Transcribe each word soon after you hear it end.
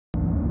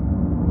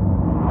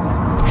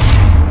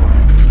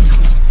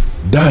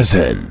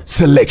Dozen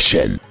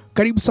Selection.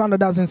 Karibu sana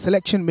Dozen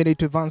Selection, mimi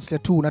naitwa Vance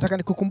tu. Nataka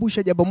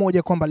nikukumbushe jambo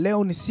moja kwamba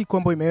leo ni siku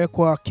ambayo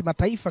imewekwa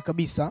kimataifa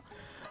kabisa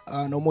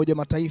na Umoja wa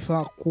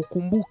Mataifa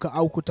kukumbuka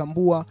au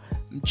kutambua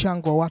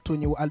mchango wa watu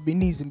wenye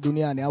albinism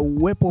duniani au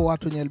uwepo wa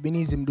watu wenye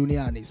albinism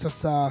duniani.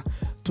 Sasa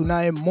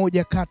tunaye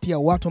mmoja kati ya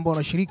watu ambao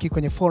wanashiriki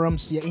kwenye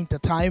forums ya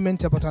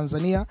entertainment hapa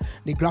Tanzania,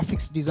 ni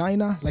graphics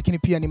designer lakini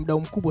pia ni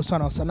mdau mkubwa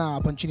sana wa sanaa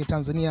hapa nchini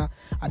Tanzania,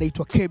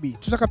 anaitwa Kebby.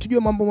 Tutaka tujue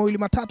mambo mawili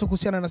matatu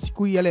kuhusiana na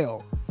siku hii ya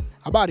leo.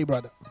 Habari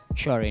brother?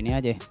 Sure, ni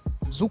aje?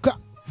 Zuka?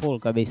 Full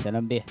kabisa,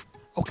 niambie.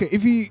 Okay,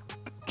 hivi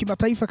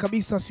kimataifa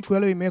kabisa siku ya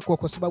leo imewekwa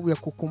kwa sababu ya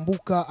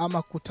kukumbuka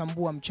ama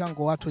kutambua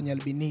mchango wa watu wenye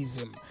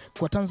albinism.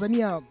 Kwa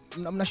Tanzania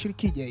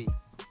mnashirikije hii?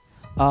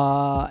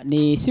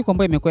 Ni siku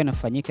ambayo imekuwa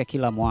inafanyika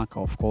kila mwaka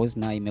of course,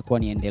 na imekuwa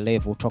ni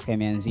endelevu toka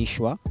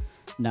imeanzishwa,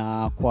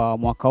 na kwa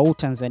mwaka huu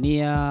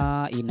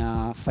Tanzania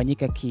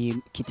inafanyika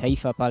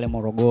kitaifa pale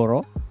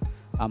Morogoro,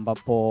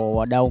 ambapo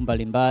wadau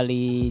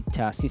mbalimbali,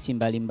 taasisi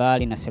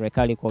mbalimbali na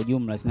serikali kwa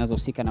ujumla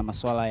zinazohusika na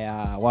masuala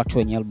ya watu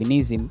wenye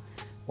albinism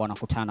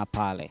wanakutana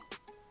pale.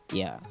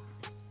 Yeah.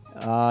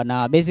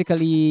 Na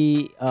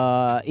basically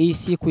hii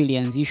siku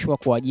ilianzishwa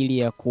kwa ajili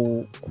ya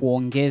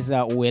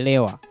kuongeza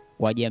uelewa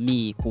wa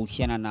jamii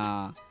kuhusiana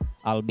na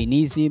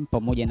albinism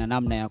pamoja na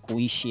namna ya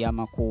kuishi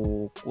ama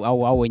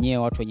au wenyewe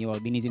watu wenye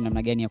albinism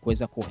namna gani ya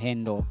kuweza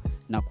kuhandle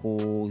na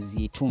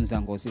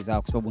kuzitunza ngozi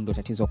zao, kwa sababu ndio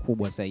tatizo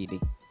kubwa zaidi.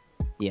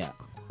 Yeah.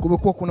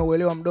 Kumekuwa kuna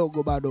uelewa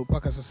mdogo bado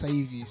mpaka sasa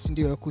hivi, si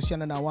ndio,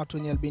 kuhusiana na watu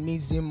wenye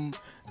albinism,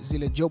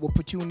 zile job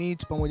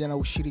opportunities pamoja na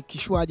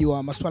ushirikishwaji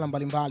wa masuala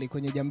mbalimbali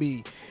kwenye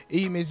jamii.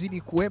 Hii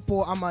imezidi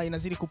kuwepo ama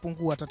inazidi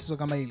kupungua tatizo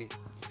kama hili?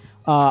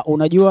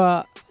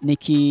 Unajua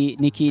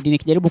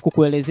nikijaribu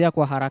kukuelezea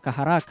kwa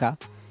haraka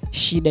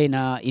shida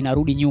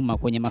inarudi nyuma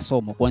kwenye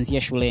masomo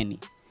kuanzia shuleni.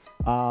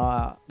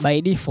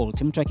 By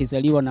default mtu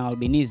akizaliwa na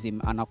albinism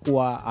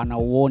anakuwa ana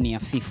uoni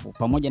hafifu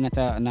pamoja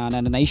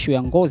na issue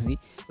ya ngozi,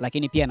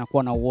 lakini pia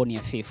anakuwa na uoni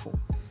hafifu.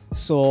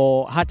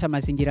 So hata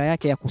mazingira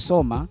yake ya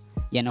kusoma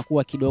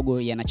yanakuwa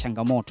kidogo yana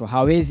changamoto.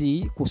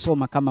 Hawezi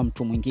kusoma kama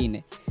mtu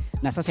mwingine.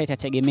 Na sasa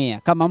itategemea,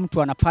 kama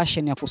mtu ana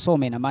passion ya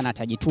kusoma ina maana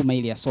atajituma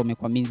ili asome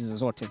kwa minzi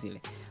zozote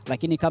zile.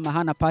 Lakini kama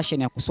hana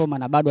passion ya kusoma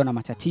na bado ana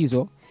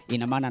matatizo,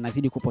 ina maana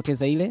anazidi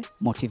kupoteza ile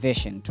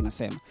motivation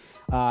tunasema.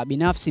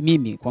 Binafsi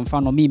mimi, kwa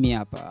mfano mimi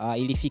hapa,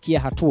 ilifikia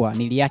hatua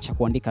niliacha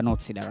kuandika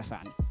notes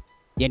darasani.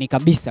 Yani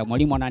kabisa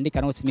mwalimu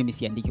anaandika notes mimi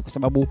siandiki, kwa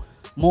sababu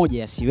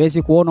moja,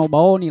 siwezi kuona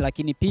ubaoni,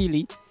 lakini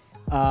pili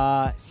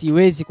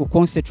siwezi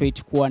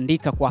kuconcentrate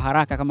kuandika kwa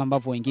haraka kama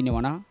ambavyo wengine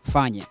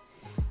wanafanya.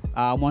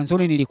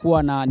 Mwanzoni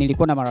nilikuwa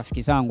na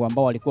marafiki zangu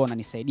ambao walikuwa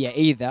wananisaidia,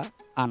 either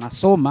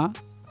anasoma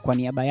kwa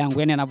niaba yangu,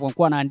 yani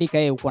anapokuwa anaandika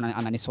yeye huko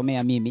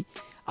ananisomea mimi,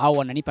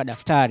 au ananipa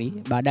daftari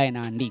baadaye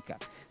naandika.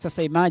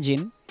 Sasa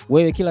imagine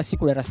wewe kila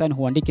siku darasani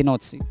huandiki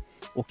notes,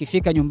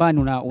 ukifika nyumbani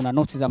una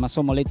notes za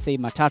masomo let's say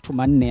 3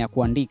 4 ya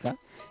kuandika,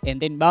 and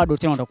then bado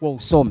tena utakuwa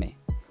usome.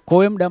 Kwa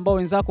hiyo muda ambao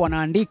wenzako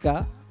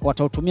wanaandika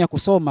watautumia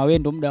kusoma, wewe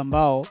ndio muda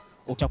ambao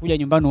utakuja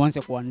nyumbani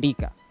uanze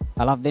kuandika,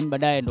 alafu then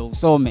baadaye ndio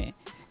usome.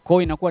 Kwa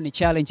hiyo inakuwa ni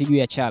challenge juu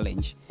ya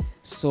challenge.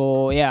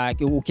 So yeah,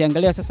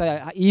 ukiangalia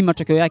sasa hii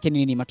matokeo yake ni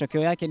nini?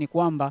 Matokeo yake ni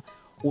kwamba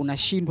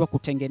unashindwa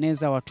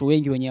kutengeneza watu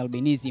wengi wenye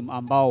albinism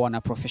ambao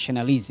wana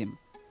professionalism,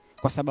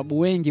 kwa sababu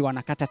wengi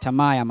wanakata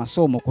tamaa ya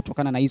masomo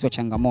kutokana na hizo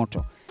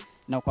changamoto.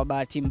 Na kwa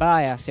bahati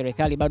mbaya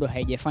serikali bado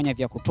haijafanya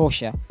vya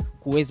kutosha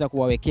kuweza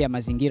kuwawekea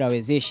mazingira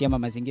wezeshi ama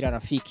mazingira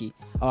rafiki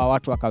hawa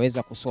watu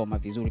wakaweza kusoma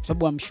vizuri, kwa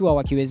sababu amshua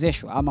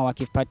wakiwezeshwa ama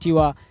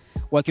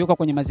wakiwekwa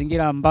kwenye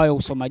mazingira ambayo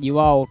usomaji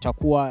wao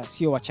utakuwa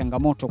sio wa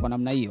changamoto kwa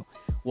namna hiyo,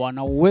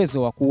 wana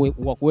uwezo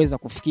wa kuweza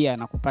kufikia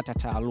na kupata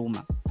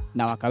taaluma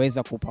na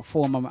wakaweza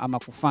kuperform ama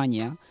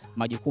kufanya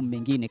majukumu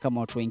mengine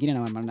kama watu wengine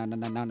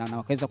na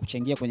wakaweza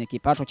kuchangia kwenye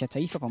kipato cha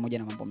taifa pamoja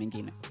na mambo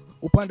mengine.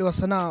 Upande wa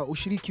sanaa,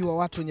 ushiriki wa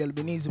watu wenye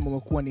albinism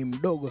umekuwa ni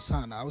mdogo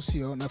sana, au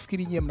sio?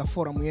 Nafikiri nyie mna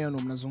forum yenu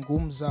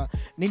mnazungumza,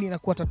 nini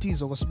inakuwa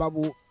tatizo? Kwa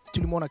sababu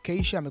tulimuona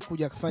Keisha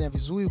amekuja akafanya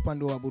vizuri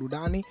upande wa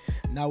burudani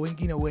na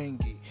wengine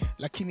wengi,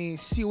 lakini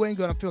si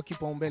wengi wanapewa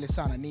kipaumbele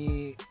sana.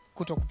 Ni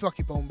kutokupewa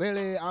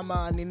kipaumbele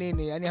ama ni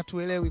nini? Yani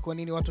hatuelewi kwa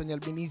nini watu wenye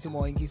albinism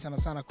waingi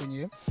sana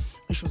kwenye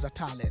issue za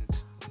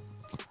talent.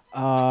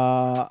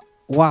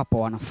 Wapo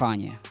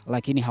wanafanya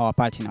lakini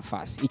hawapati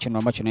nafasi. Hicho ndio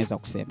ambacho naweza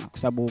kusema, kwa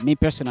sababu mimi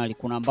personally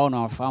kuna ambao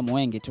nawafahamu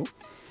wengi tu,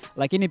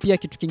 lakini pia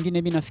kitu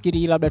kingine mimi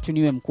nafikiri labda tu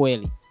niwe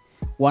mkweli,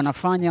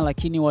 wanafanya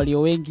lakini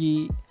walio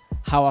wengi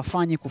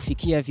hawafanyi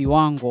kufikia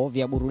viwango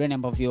vya burudani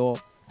ambavyo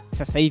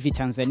sasa hivi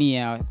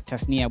Tanzania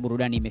tasnia ya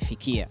burudani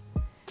imefikia.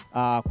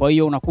 Kwa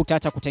hiyo unakuta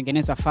hata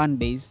kutengeneza fan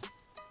base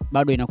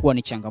bado inakuwa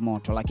ni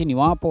changamoto, lakini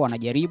wapo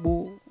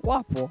wanajaribu,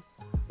 wapo,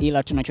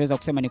 ila tunachoweza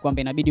kusema ni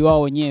kwamba inabidi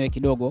wao wenyewe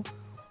kidogo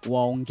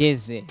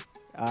waongeze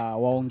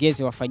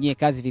wafanyie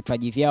kazi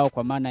vipaji vyao,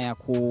 kwa maana ya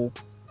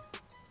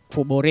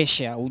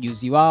kuboresha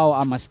ujuzi wao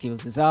ama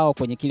skills zao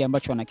kwenye kile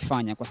ambacho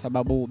wanakifanya, kwa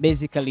sababu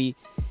basically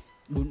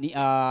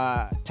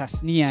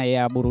tasnia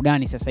ya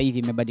burudani sasa hivi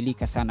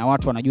imebadilika sana.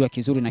 Watu wanajua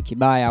kizuri na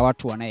kibaya,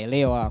 watu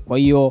wanaelewa. Kwa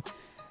hiyo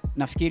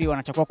nafikiri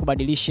wanatakiwa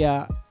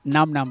kubadilisha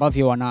namna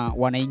ambavyo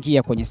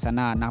wanaingia kwenye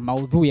sanaa na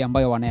maudhui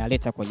ambayo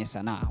wanayaleta kwenye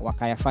sanaa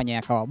wakayafanya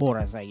yakawa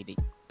bora zaidi.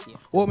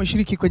 Wewe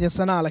umeshiriki kwenye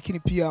sanaa, lakini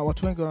pia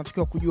watu wengi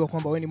wanatakiwa kujua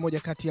kwamba wewe ni mmoja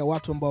kati ya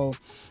watu ambao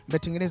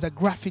mmetengeneza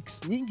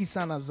graphics nyingi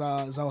sana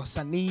za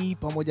wasanii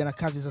pamoja na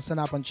kazi za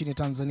sanaa hapa nchini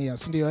Tanzania,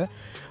 si ndio?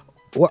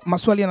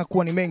 Maswali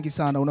yanakuwa ni mengi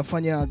sana.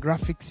 Unafanya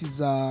graphics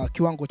za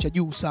kiwango cha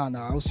juu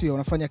sana, au sio?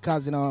 Unafanya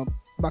kazi na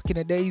back in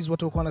the days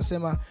watu walikuwa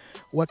wanasema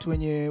watu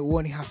wenye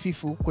uoni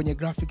hafifu kwenye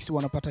graphics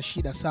wanapata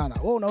shida sana.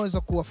 Wewe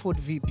unaweza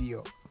kuafford vipi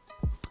hiyo?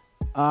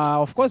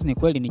 Of course ni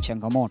kweli ni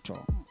changamoto.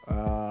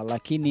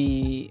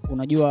 Lakini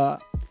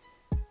unajua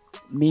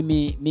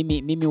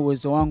mimi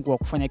uwezo wangu wa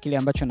kufanya kile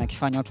ambacho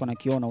nakifanya watu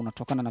wanakiona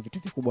unatokana na vitu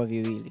vikubwa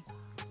viwili.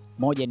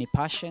 Moja ni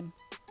passion,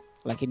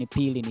 lakini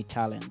pili ni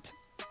talent.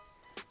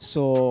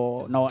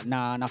 So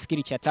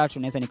nafikiri cha tatu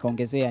naweza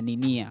nikaongezea ni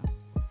nia.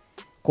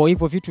 Kwa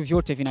hivyo vitu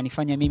vyote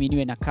vinanifanya mimi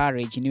niwe na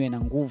courage, niwe na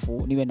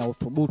nguvu, niwe na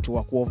uthubutu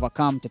wa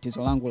kuovercome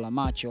tatizo langu la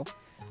macho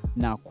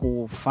na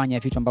kufanya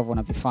vitu ambavyo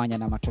navifanya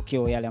na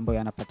matokeo yale ambayo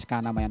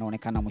yanapatikana ama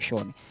yanaonekana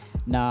mwishoni.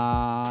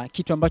 Na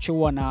kitu ambacho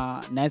huwa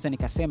naweza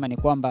nikasema ni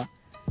kwamba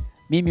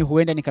mimi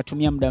huenda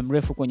nikatumia muda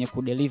mrefu kwenye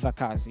kudeliver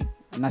kazi.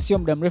 Na sio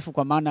muda mrefu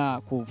kwa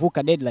maana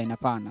kuvuka deadline,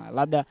 hapana.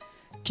 Labda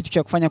kitu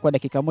cha kufanya kwa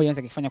dakika moja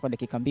naweza kufanya kwa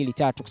dakika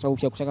 2-3 kwa sababu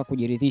pia kutaka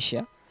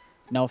kujiridhisha.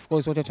 Na of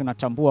course wote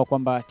tunatambua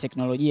kwamba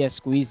teknolojia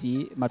siku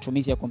hizi,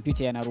 matumizi ya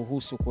kompyuta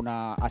yanaruhusu,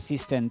 kuna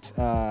assistant,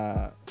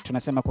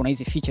 tunasema kuna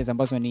hizi features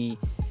ambazo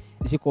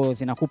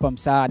zinakupa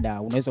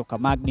msaada, unaweza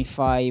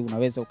ukamagnify,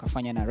 unaweza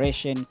ukafanya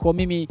narration. Kwa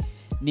mimi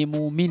ni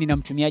muumini na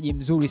mtumiaji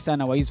mzuri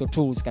sana wa hizo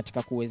tools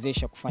katika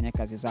kuwezesha kufanya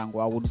kazi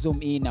zangu. I would zoom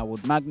in, I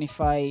would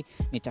magnify,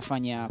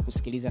 nitafanya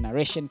kusikiliza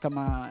narration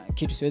kama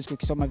kitu siwezi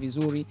kukisoma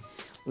vizuri,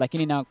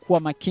 lakini na kuwa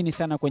makini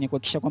sana kwenye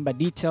kuhakikisha kwamba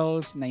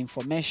details na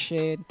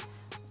information,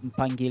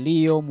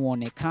 mpangilio,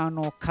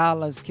 muonekano,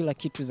 colors, kila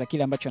kitu za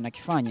kile ambacho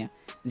nakifanya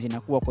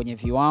zinakuwa kwenye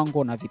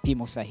viwango na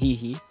vipimo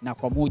sahihi na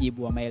kwa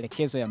mujibu wa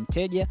maelekezo ya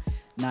mteja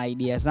na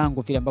idea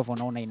zangu vile ambavyo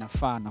naona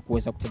inafaa na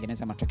kuweza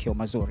kutengeneza matokeo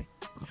mazuri.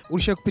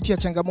 Ulisha kupitia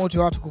changamoto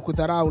ya watu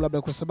kukudharau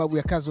labda kwa sababu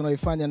ya kazi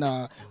unayoifanya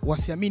na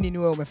wasiamini ni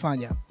wewe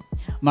umefanya?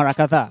 Mara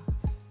kadhaa.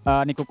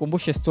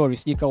 Nikukumbushe story,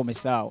 sijui kama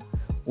umesahau.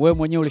 Wewe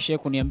mwenyewe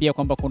ulishawahi kuniambia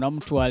kwamba kuna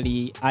mtu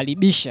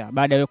alibisha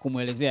baada ya wewe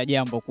kumuelezea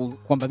jambo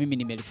kwamba mimi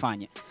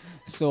nimelifanya.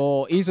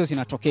 So hizo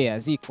zinatokea,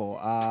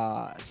 ziko.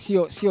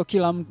 Sio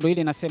kila mtu,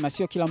 ile nasema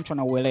sio kila mtu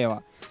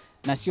anauelewa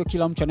na sio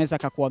kila mtu anaweza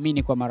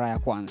kukuamini kwa mara ya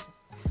kwanza.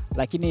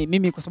 Lakini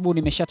mimi kwa sababu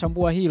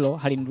nimeshatambua hilo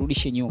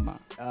halinirudishi nyuma.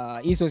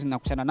 Hizo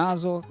zinakutana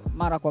nazo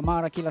mara kwa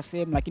mara kila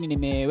sehemu, lakini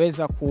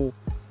nimeweza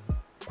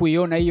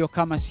kuiona hiyo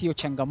kama sio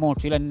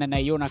changamoto, ila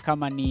ninaiona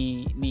kama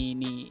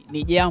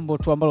ni jambo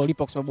tu ambalo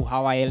lipo kwa sababu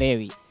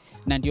hawaelewi.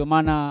 Na ndio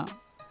maana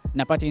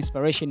napata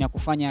inspiration ya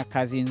kufanya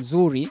kazi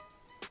nzuri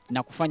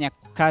na kufanya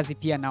kazi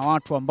pia na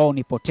watu ambao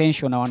ni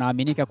potential na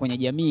wanaaminika kwenye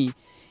jamii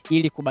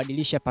ili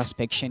kubadilisha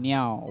perception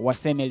yao.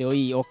 Waseme leo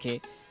hii okay,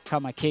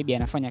 kama Kebby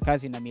anafanya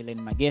kazi na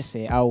Milen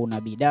Magese au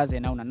na Bidaze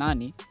au na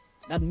nani,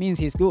 that means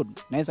he's good.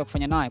 Naweza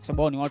kufanya naye kwa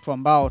sababu ni watu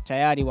ambao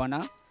tayari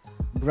wana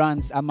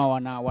brands ama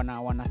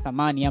wana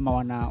thamani ama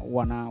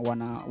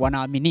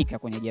wanaaminika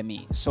kwenye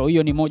jamii. So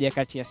hiyo ni moja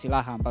kati ya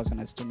silaha ambazo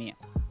nazitumia.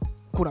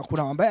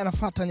 Kuna ambaye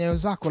anafuata nyayo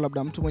zako,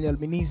 labda mtu mwenye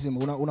albinism,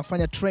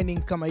 unafanya training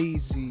kama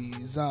hizi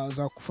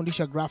za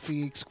kufundisha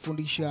graphics,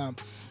 kufundisha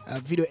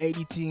video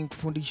editing,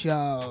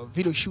 kufundisha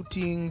video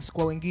shootings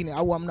kwa wengine,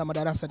 au hamna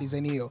madarasa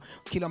design hiyo?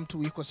 Kila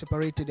mtu yuko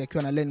separated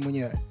akiwa na lane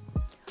mwenyewe?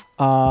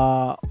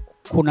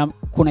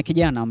 Kuna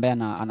kijana ambaye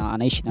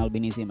anaishi na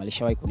albinism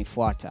alishawahi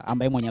kunifuata,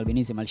 ambaye mwenye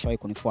albinism alishawahi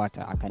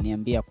kunifuata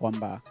akaniambia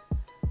kwamba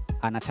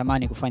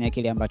anatamani kufanya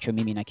kile ambacho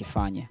mimi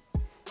nakifanya.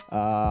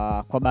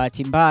 Kwa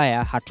bahati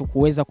mbaya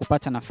hatukuweza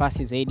kupata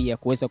nafasi zaidi ya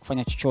kuweza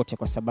kufanya chochote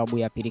kwa sababu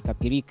ya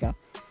pirika.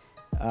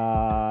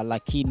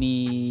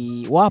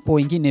 Lakini wapo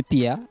wengine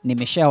pia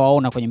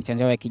nimeshawaona kwenye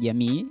mitandao ya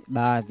kijamii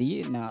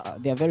baadhi, na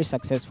they are very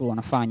successful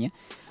wanafanya.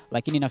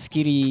 Lakini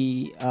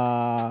nafikiri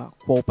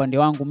kwa upande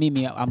wangu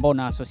mimi ambao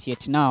na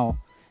associate nao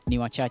ni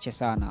wachache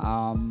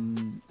sana.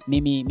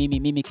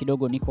 Mimi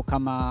kidogo niko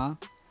kama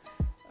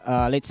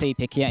let's say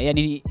pekee,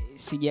 yani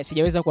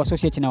sijaweza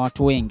kuassociate na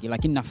watu wengi,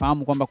 lakini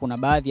nafahamu kwamba kuna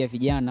baadhi ya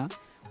vijana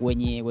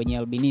wenye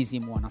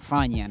albinism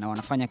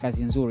wanafanya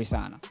kazi nzuri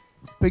sana.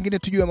 Pengine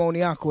tujue maoni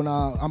yako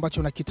na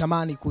ambacho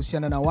unakitamani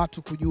kuhusiana na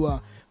watu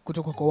kujua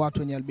kutoka kwa watu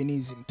wenye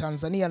albinism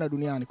Tanzania na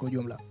duniani kwa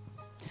ujumla.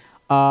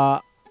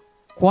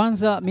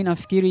 Kwanza mimi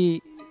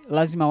nafikiri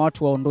lazima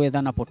watu waondoe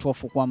dhana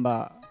potofu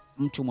kwamba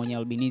mtu mwenye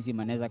albinism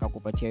anaweza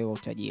kukupatia wewe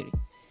utajiri.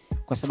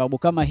 Kwa sababu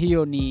kama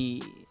hiyo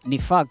ni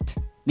fact,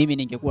 mimi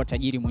ningekuwa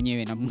tajiri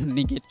mwenyewe na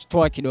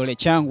ningetoa kidole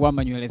changu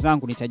ama nywele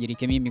zangu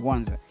nitajirike mimi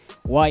kwanza.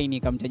 Why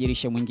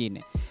nikamtajirishe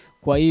mwingine?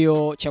 Kwa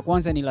hiyo cha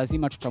kwanza ni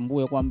lazima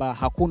tutambue kwamba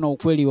hakuna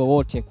ukweli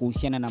wowote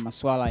kuhusiana na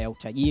masuala ya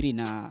utajiri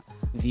na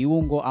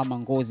viungo ama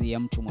ngozi ya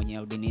mtu mwenye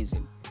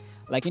albinism.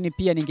 Lakini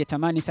pia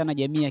ningetamani sana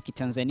jamii ya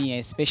Kitanzania,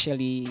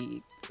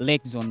 especially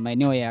Lake Zone,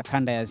 maeneo ya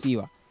kanda ya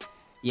ziwa,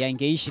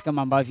 yangeishi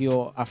kama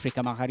ambavyo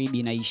Afrika Magharibi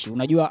inaishi.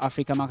 Unajua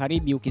Afrika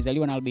Magharibi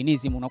ukizaliwa na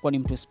albinism unakuwa ni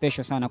mtu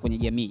special sana kwenye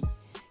jamii.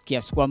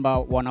 kiasi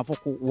kwamba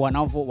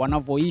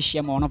wanavoishi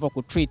ama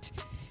wanavokutreat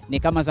ni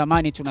kama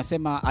zamani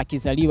tunasema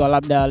akizaliwa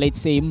labda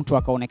let's say mtu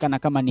akaonekana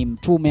kama ni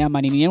mtume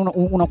ama nini,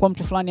 unakuwa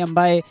mtu fulani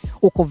ambaye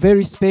uko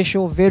very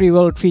special, very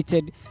well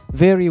treated,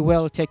 very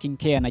well taken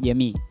care na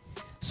jamii.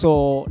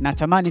 So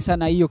natamani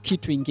sana hiyo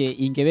kitu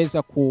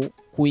ingeweza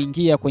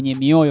kuingia kwenye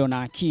mioyo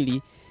na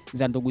akili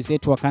za ndugu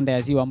zetu wa kanda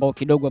ya Ziwa ambao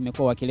kidogo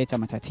wamekuwa wakileta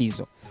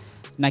matatizo.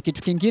 Na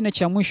kitu kingine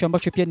cha mwisho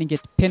ambacho pia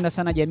ningependa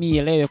sana jamii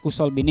ielewe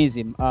kuhusu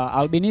albinism.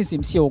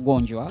 Albinism sio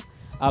ugonjwa,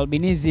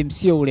 albinism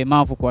sio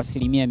ulemavu kwa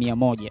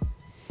 100%.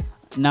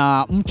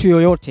 Na mtu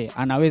yoyote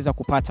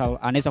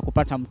anaweza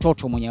kupata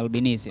mtoto mwenye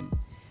albinism.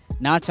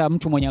 Na hata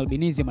mtu mwenye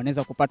albinism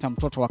anaweza kupata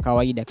mtoto wa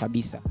kawaida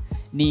kabisa.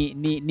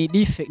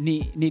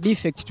 Ni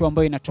defect tu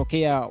ambayo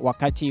inatokea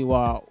wakati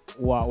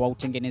wa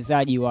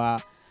utengenezaji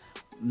wa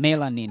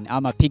melanin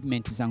ama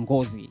pigment za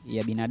ngozi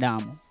ya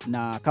binadamu.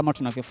 Na kama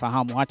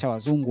tunavyofahamu hata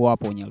wazungu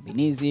wapo wenye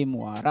albinism,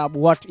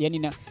 Waarabu, watu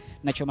yani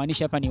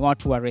nachomaanisha hapa ni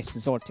watu wa race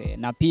zote,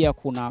 na pia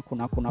kuna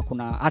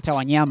hata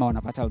wanyama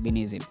wanapata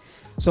albinism.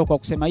 So kwa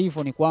kusema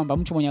hivyo ni kwamba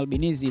mtu mwenye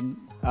albinism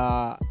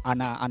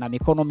ana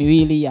mikono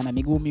miwili, ana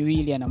miguu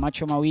miwili, ana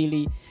macho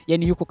mawili,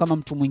 yani yuko kama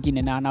mtu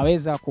mwingine na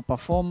anaweza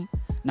kuperform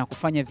na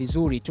kufanya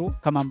vizuri tu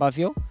kama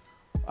ambavyo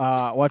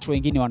watu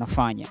wengine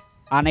wanafanya.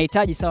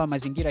 Anahitaji sawa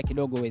mazingira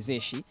kidogo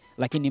wezeshi,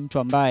 lakini mtu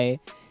ambaye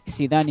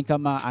sidhani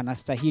kama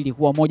anastahili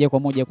kuwa moja kwa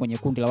moja kwenye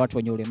kundi la watu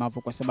wenye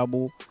ulemavu, kwa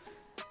sababu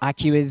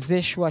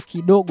akiwezeshwa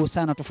kidogo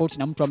sana tofauti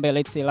na mtu ambaye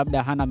let's say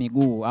labda hana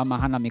miguu ama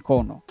hana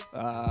mikono,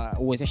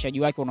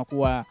 uwezeshaji wake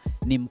unakuwa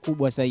ni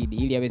mkubwa zaidi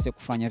ili aweze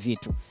kufanya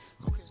vitu.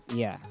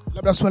 Yeah.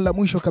 Labda swali la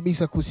mwisho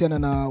kabisa kuhusiana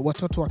na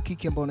watoto wa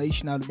kike ambao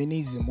wanaishi na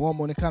albinism. Wao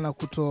wameonekana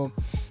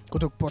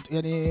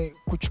yani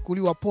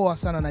kuchukuliwa poa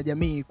sana na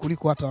jamii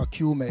kuliko hata wa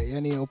kiume.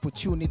 Yani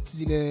opportunities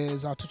zile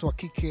za watoto wa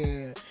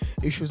kike,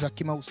 issue za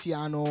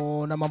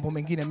kimahusiano na mambo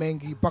mengine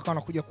mengi mpaka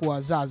wanakuja kuwa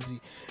wazazi,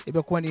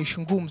 imekuwa ni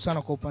issue ngumu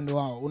sana kwa upande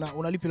wao.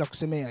 Unalipi la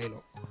kusemea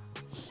hilo?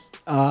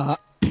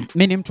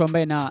 Mimi ni mtu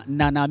ambaye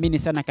naamini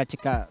sana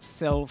katika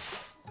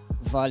self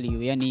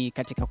value, yani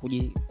katika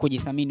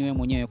kujithamini wewe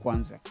mwenyewe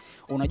kwanza.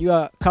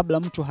 Unajua kabla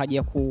mtu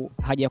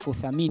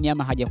hajakuthamini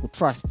ama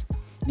hajakutrust,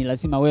 ni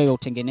lazima wewe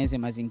utengeneze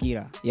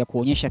mazingira ya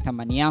kuonyesha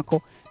thamani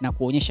yako na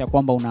kuonyesha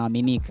kwamba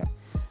unaaminika.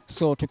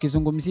 So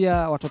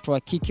tukizungumzia watoto wa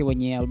kike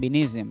wenye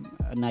albinism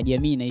na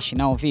jamii inaishi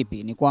nao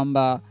vipi, ni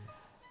kwamba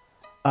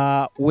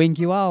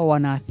wengi wao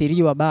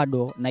wanaathiriwa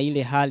bado na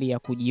ile hali ya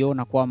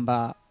kujiona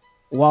kwamba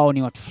wao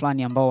ni watu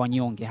fulani ambao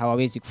wanyonge,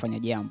 hawawezi kufanya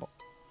jambo.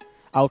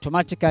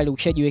 Automatically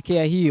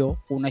ukishajiwekea hiyo,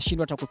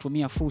 unashindwa hata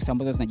kutumia fursa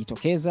ambazo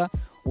zinajitokeza,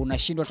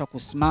 unashindwa hata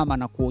kusimama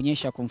na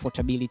kuonyesha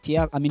comfortability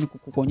yako,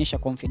 kuonyesha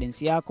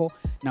confidence yako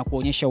na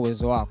kuonyesha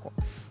uwezo wako.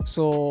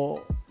 So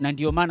na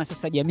ndio maana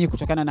sasa jamii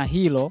kutokana na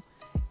hilo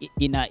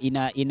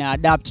ina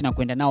adapt na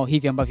kwenda nao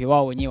hivi ambavyo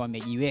wao wenyewe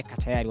wamejiweka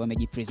tayari,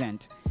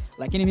 wamejipresent.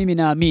 Lakini mimi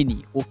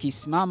naamini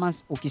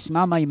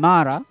ukisimama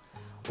imara,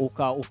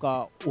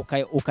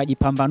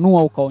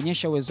 ukajipambanua,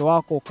 ukaonyesha uwezo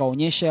wako,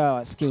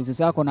 ukaonyesha skills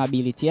zako na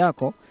ability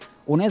yako,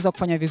 unaweza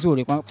kufanya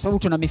vizuri. Kwa sababu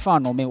tuna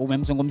mifano,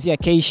 umemzungumzia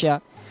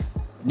Keisha,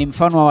 ni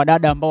mfano wa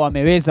wadada ambao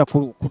wameweza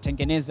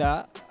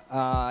kutengeneza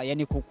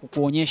yani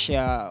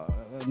kuonyesha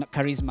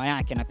charisma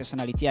yake na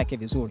personality yake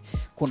vizuri.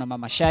 Kuna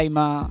Mama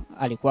Shaima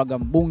alikuwaga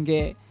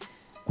mbunge.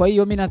 Kwa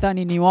hiyo mimi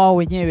nadhani ni wao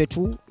wenyewe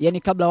tu, yani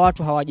kabla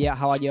watu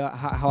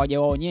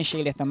hawajawaonyesha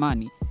ile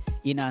thamani,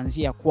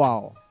 inaanzia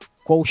kwao.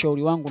 Kwa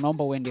ushauri wangu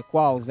naomba uende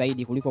kwao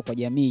zaidi kuliko kwa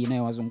jamii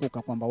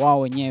inayowazunguka, kwamba wao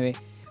wenyewe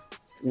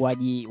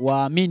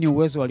waamini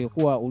uwezo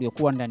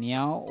uliokuwa ndani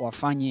yao,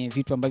 wafanye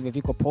vitu ambavyo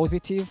viko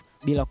positive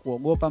bila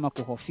kuogopa ama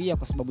kuhofia,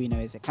 kwa sababu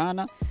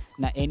inawezekana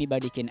na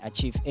anybody can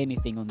achieve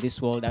anything on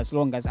this world as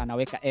long as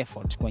anaweka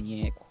effort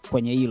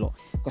kwenye hilo.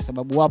 Kwa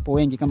sababu wapo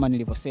wengi kama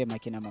nilivyosema,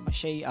 kina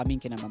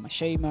Mama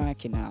Shaima,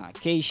 kina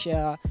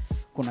Keisha,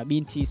 kuna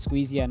binti siku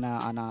hizi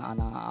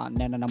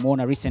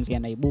namuona recently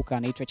anaibuka,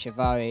 anaitwa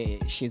Chevawe.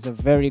 She's a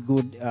very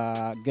good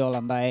girl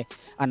ambaye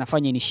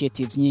anafanya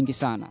initiatives nyingi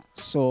sana.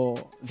 So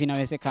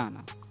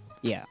vinawezekana.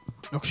 Yeah.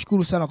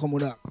 Nakushukuru sana kwa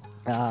muda.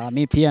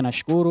 Mimi pia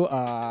nashukuru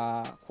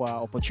kwa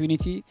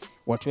opportunity.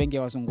 Watu wengi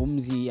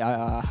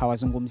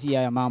hawazungumzia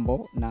haya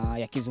mambo, na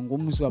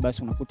yakizungumzwa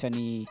basi unakuta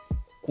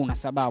kuna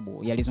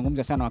sababu.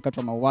 Yalizungumzwa sana wakati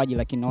wa mauaji,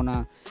 lakini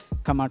naona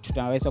kama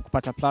tutaweza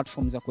kupata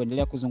platform za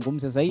kuendelea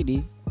kuzungumza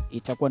zaidi,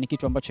 itakuwa ni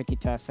kitu ambacho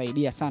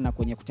kitasaidia sana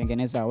kwenye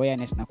kutengeneza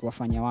awareness na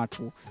kuwafanya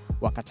watu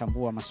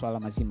wakatambua masuala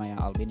mazima ya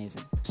albinism.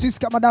 Sisi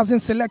kama Dazen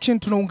Selection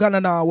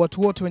tunaungana na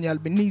watu wote wenye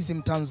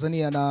albinism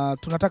Tanzania, na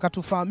tunataka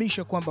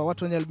tufahamishe kwamba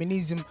watu wenye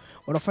albinism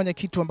wanafanya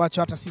kitu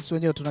ambacho hata sisi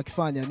wenyewe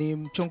tunakifanya. Ni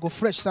mchongo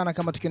fresh sana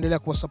kama tukiendelea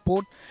kuwa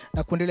support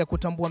na kuendelea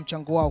kutambua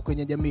mchango wao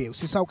kwenye jamii.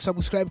 Usisahau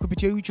kusubscribe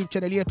kupitia YouTube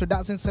channel yetu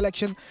Dazen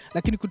Selection,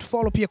 lakini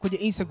kutufollow pia kwenye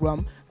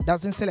Instagram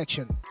Dazen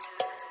Selection.